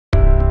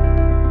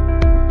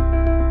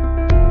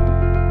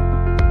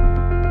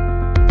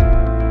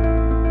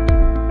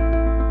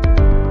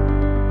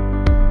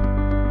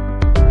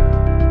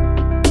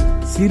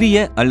சிறிய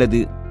அல்லது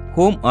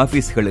ஹோம்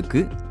ஆபீஸ்களுக்கு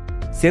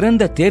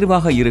சிறந்த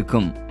தேர்வாக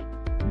இருக்கும்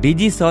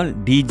டிஜிசால்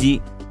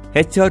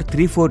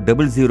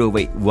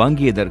DG-HR3400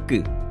 வாங்கியதற்கு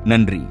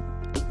நன்றி.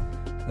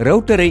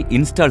 ரவுட்டரை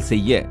இன்ஸ்டால்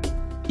செய்ய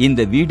இந்த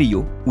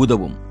வீடியோ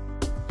உதவும்.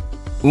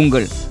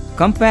 உங்கள்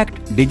கம்பேக்ட்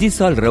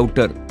டிஜிசால்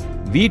ரவுட்டர்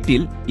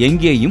வீட்டில்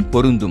எங்கேயும்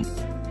பொருந்தும்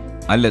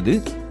அல்லது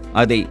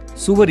அதை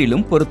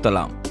சுவரிலும்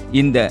பொருத்தலாம்.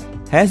 இந்த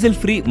ஹேசல்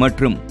ஃப்ரீ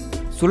மற்றும்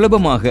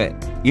சுலபமாக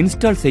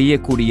இன்ஸ்டால்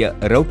செய்யக்கூடிய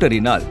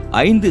ரவுட்டரினால்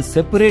 5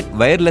 செப்பரேட்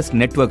வயர்லெஸ்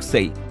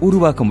நெட்வொர்க்ஸை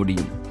உருவாக்க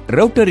முடியும்.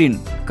 ரவுட்டரின்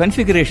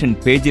கன்ஃபிகரேஷன்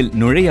பேஜில்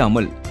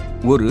நுழையாமல்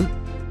ஒரு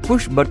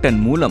புஷ் பட்டன்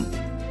மூலம்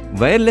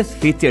வயர்லெஸ்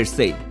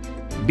ஃபீச்சர்ஸை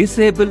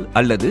டிசேபிள்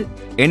அல்லது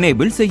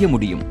எனேபிள் செய்ய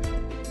முடியும்.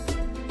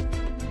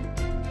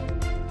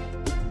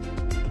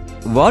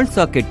 வால்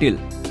சாக்கெட்டில்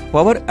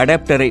பவர்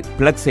அடாப்டரை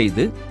பிளக்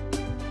செய்து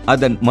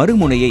அதன்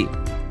மறுமுனையை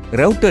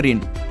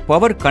ரவுட்டரின்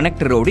பவர்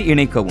கனெக்டரோடு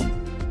இணைக்கவும்.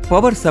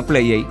 பவர்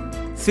சப்ளையை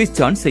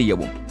ஸ்விட்ச் ஆன்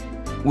செய்யவும்.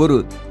 ஒரு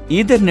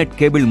ஈதர்நெட்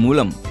கேபிள்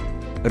மூலம்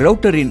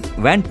ரவுட்டரின்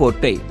WAN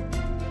போர்ட்டை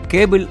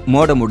கேபிள்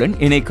மோடமுடன்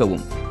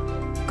இணைக்கவும்.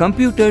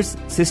 கம்ப்யூட்டர்ஸ்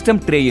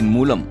சிஸ்டம் ட்ரேயின்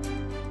மூலம்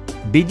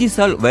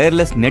டிஜிசால்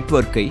வயர்லெஸ்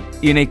நெட்வொர்க்கை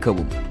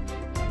இணைக்கவும்.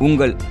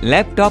 உங்கள்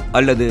லேப்டாப்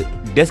அல்லது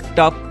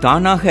டெஸ்க்டாப்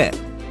தானாக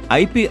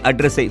IP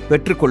அட்ரஸை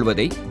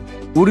பெற்றுக்கொள்வதை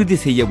உறுதி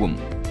செய்யவும்.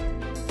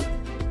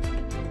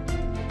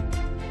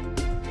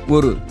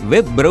 ஒரு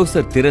வெப்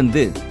பிரவுசர்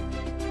திறந்து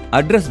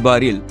அட்ரஸ்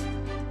பாரில்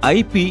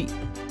IP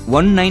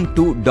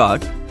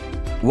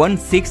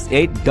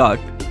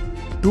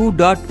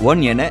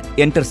 192.168.2.1 என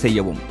என்டர்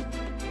செய்யவும்.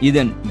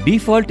 இதன்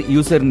டிஃபால்ட்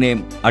யூசர்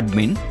நேம்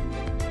அட்மின்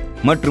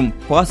மற்றும்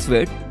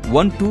பாஸ்வேர்ட்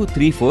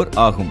 1234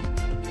 ஆகும்.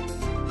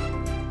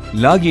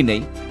 லாகினை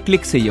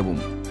கிளிக்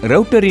செய்யவும்.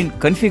 ரவுட்டரின்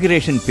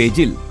கன்ஃபிகரேஷன்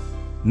பேஜில்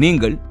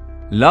நீங்கள்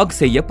லாக்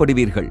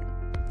செய்யப்படுவீர்கள்.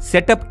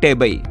 செட்டப்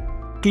டேபை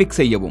கிளிக்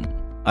செய்யவும்.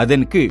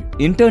 அதன் கீழ்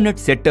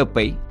இன்டர்நெட்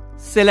செட்டப்பை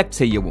செலக்ட்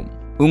செய்யவும்.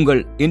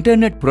 உங்கள்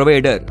இன்டர்நெட்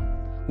புரோவைடர்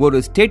ஒரு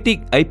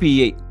ஸ்டேட்டிக்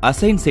ஐபியை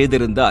அசைன்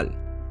செய்திருந்தால்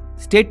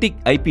ஸ்டேட்டிக்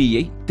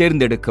ஐபியை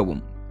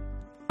தேர்ந்தெடுக்கவும்.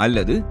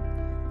 அல்லது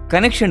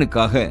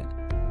கனெக்ஷனுக்காக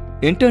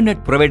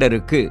இன்டர்நெட்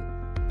புரோவைடருக்கு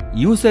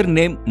யூசர்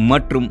நேம்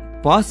மற்றும்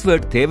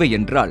பாஸ்வேர்ட் தேவை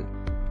என்றால்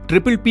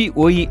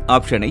PPPoE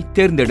ஆப்ஷனை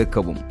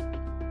தேர்ந்தெடுக்கவும்.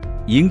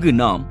 இங்கு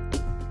நாம்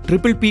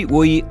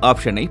PPPoE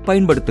ஆப்ஷனை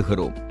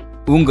பயன்படுத்துகிறோம்.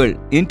 உங்கள்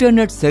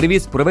இன்டர்நெட்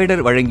சர்வீஸ்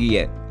புரோவைடர் வழங்கிய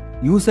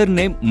யூசர்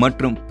நேம்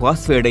மற்றும்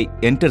பாஸ்வேர்டை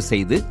என்டர்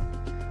செய்து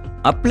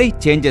அப்ளை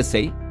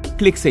சேஞ்சஸை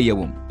கிளிக்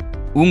செய்யவும்.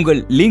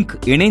 உங்கள் லிங்க்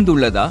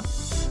இணைந்துள்ளதா,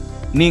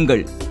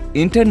 நீங்கள்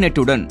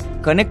இன்டர்நெட்டுடன்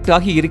கனெக்ட்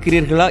ஆகி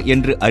இருக்கிறீர்களா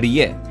என்று அறிய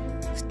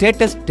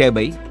ஸ்டேட்டஸ்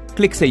டேபை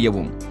கிளிக்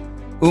செய்யவும்.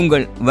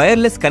 உங்கள்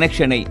வயர்லெஸ்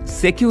கனெக்ஷனை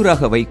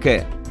செக்யூராக வைக்க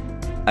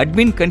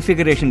அட்மின்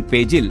கன்ஃபிகரேஷன்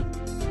பேஜில்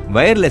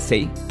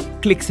வயர்லெஸை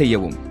கிளிக்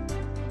செய்யவும்.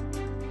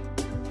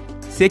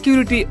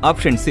 செக்யூரிட்டி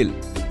ஆப்ஷன்ஸில்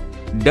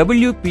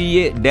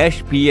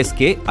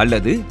WPA-PSK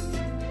அல்லது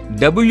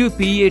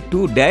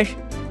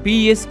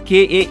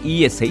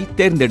WPA2-PSKAES ஐ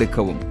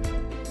தேர்ந்தெடுக்கவும்.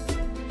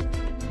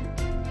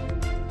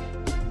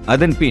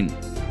 அதன்பின்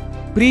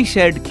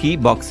ப்ரீ-ஷேர்ட் கீ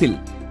பாக்ஸில்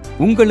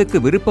உங்களுக்கு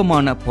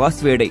விருப்பமான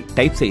பாஸ்வேர்டை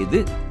டைப் செய்து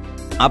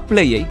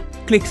அப்ளையை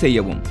கிளிக்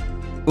செய்யவும்.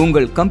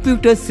 உங்கள்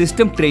கம்ப்யூட்டர்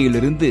சிஸ்டம்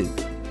ட்ரேயிலிருந்து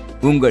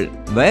உங்கள்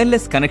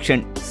வயர்லெஸ்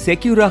கனெக்ஷன்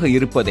செக்யூராக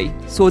இருப்பதை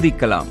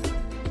சோதிக்கலாம்.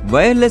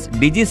 வயர்லெஸ்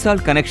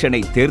டிஜிசால்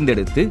கனெக்ஷனை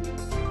தேர்ந்தெடுத்து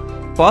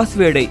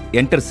பாஸ்வேர்டை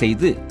என்டர்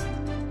செய்து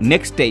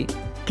நெக்ஸ்டை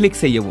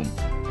கிளிக் செய்யவும்.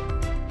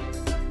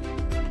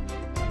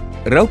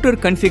 ரவுட்டர்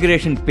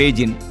கன்ஃபிகரேஷன்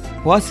பேஜின்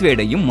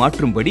பாஸ்வேர்டையும்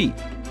மாற்றும்படி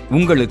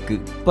உங்களுக்கு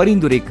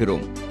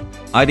பரிந்துரைக்கிறோம்.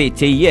 அதை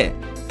செய்ய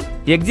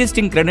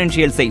எக்ஸிஸ்டிங்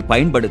கிரெடென்ஷியல்ஸை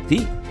பயன்படுத்தி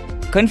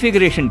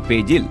கன்ஃபிகரேஷன்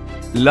பேஜில்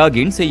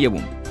லாகின்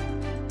செய்யவும்.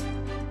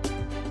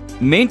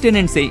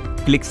 மெயின்டெனன்ஸை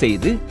கிளிக்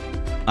செய்து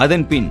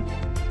அதன் பின்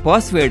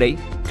பாஸ்வேர்டை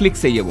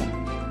கிளிக் செய்யவும்.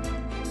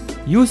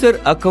 யூசர்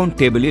அக்கவுண்ட்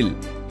டேபிளில்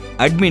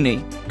அட்மினை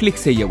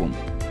கிளிக் செய்யவும்.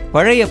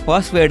 பழைய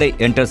பாஸ்வேர்டை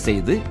என்டர்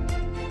செய்து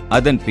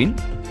அதன் பின்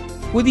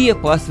புதிய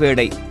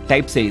பாஸ்வேர்டை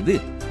டைப் செய்து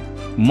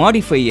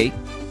மாடிஃபையை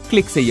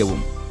கிளிக்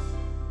செய்யவும்.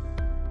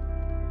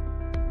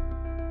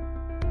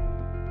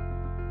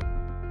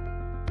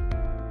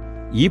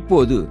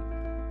 இப்போது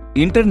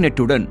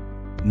இன்டர்நெட்டுடன்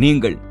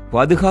நீங்கள்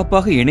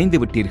பாதுகாப்பாக இணைந்து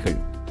விட்டீர்கள்.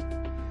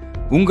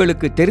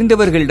 உங்களுக்கு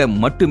தெரிந்தவர்களிடம்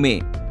மட்டுமே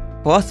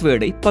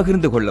பாஸ்வேர்டை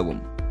பகிர்ந்து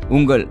கொள்ளவும்.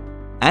 உங்கள்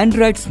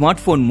ஆண்ட்ராய்டு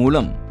ஸ்மார்ட் போன்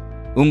மூலம்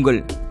உங்கள்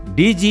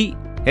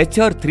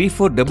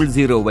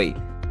DG-HR3400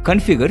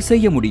 கன்ஃபிகர்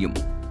செய்ய முடியும்.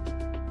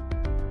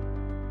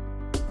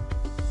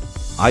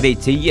 அதை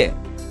செய்ய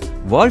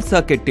வால்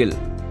சாக்கெட்டில்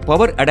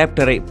பவர்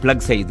அடாப்டரை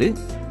பிளக் செய்து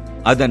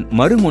அதன்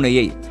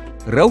மறுமுனையை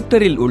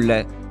ரவுட்டரில் உள்ள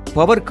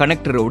பவர்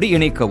கனெக்டரோடு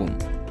இணைக்கவும்.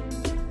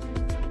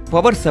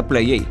 பவர்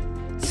சப்ளையை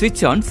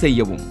ஸ்விட்ச் ஆன்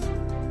செய்யவும்.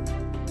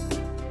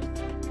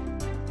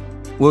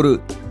 ஒரு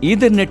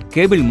ஈதர்நெட்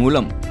கேபிள்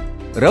மூலம்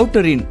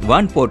ரவுட்டரின்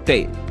WAN போர்ட்டை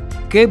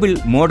கேபிள்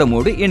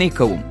மோடமோடு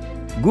இணைக்கவும்.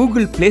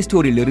 Google play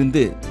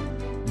ஸ்டோரிலிருந்து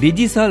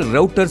டிஜிசால்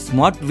router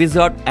smart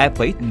wizard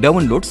ஆப்பை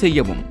டவுன்லோட்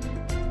செய்யவும்.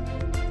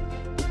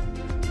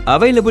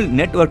 அவைலபிள்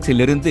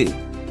நெட்வொர்க்ஸிலிருந்து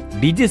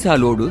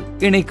டிஜிசாலோடு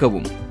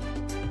இணைக்கவும்.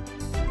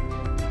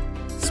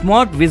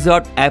 ஸ்மார்ட்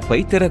விசார்ட் ஆப்பை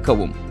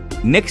திறக்கவும்.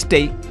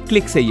 நெக்ஸ்டை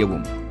கிளிக்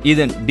செய்யவும்.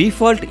 இதன்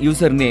டிஃபால்ட்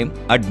யூசர் நேம்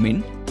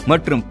அட்மின்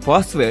மற்றும்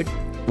பாஸ்வேர்ட்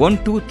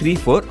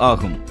 1234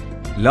 ஆகும்.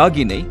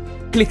 லாகினை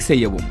கிளிக்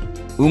செய்யவும்.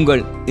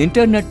 உங்கள்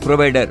இன்டர்நெட்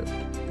புரோவைடர்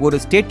ஒரு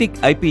ஸ்டேட்டிக்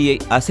ஐபியை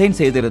அசைன்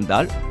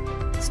செய்திருந்தால்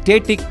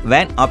ஸ்டேட்டிக்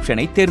வேன்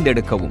ஆப்ஷனை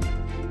தேர்ந்தெடுக்கவும்.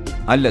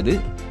 அல்லது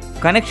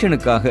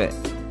கனெக்ஷனுக்காக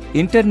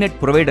இன்டர்நெட்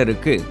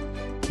புரோவைடருக்கு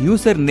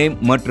யூசர் நேம்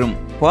மற்றும்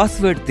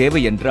பாஸ்வேர்ட்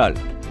தேவை என்றால்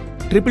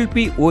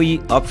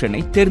PPPoE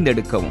ஆப்ஷனை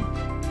தேர்ந்தெடுக்கவும்.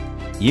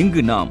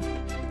 இங்கு நாம்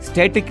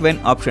ஸ்டேட்டிக் வேன்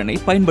ஆப்ஷனை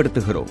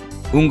பயன்படுத்துகிறோம்.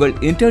 உங்கள்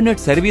இன்டர்நெட்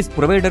சர்வீஸ்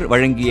புரோவைடர்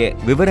வழங்கிய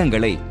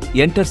விவரங்களை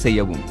என்டர்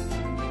செய்யவும்.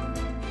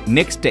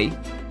 நெக்ஸ்டை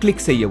கிளிக்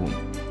செய்யவும்.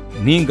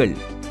 நீங்கள்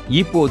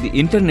இப்போது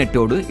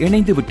இன்டர்நெட்டோடு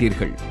இணைந்து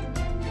விட்டீர்கள்.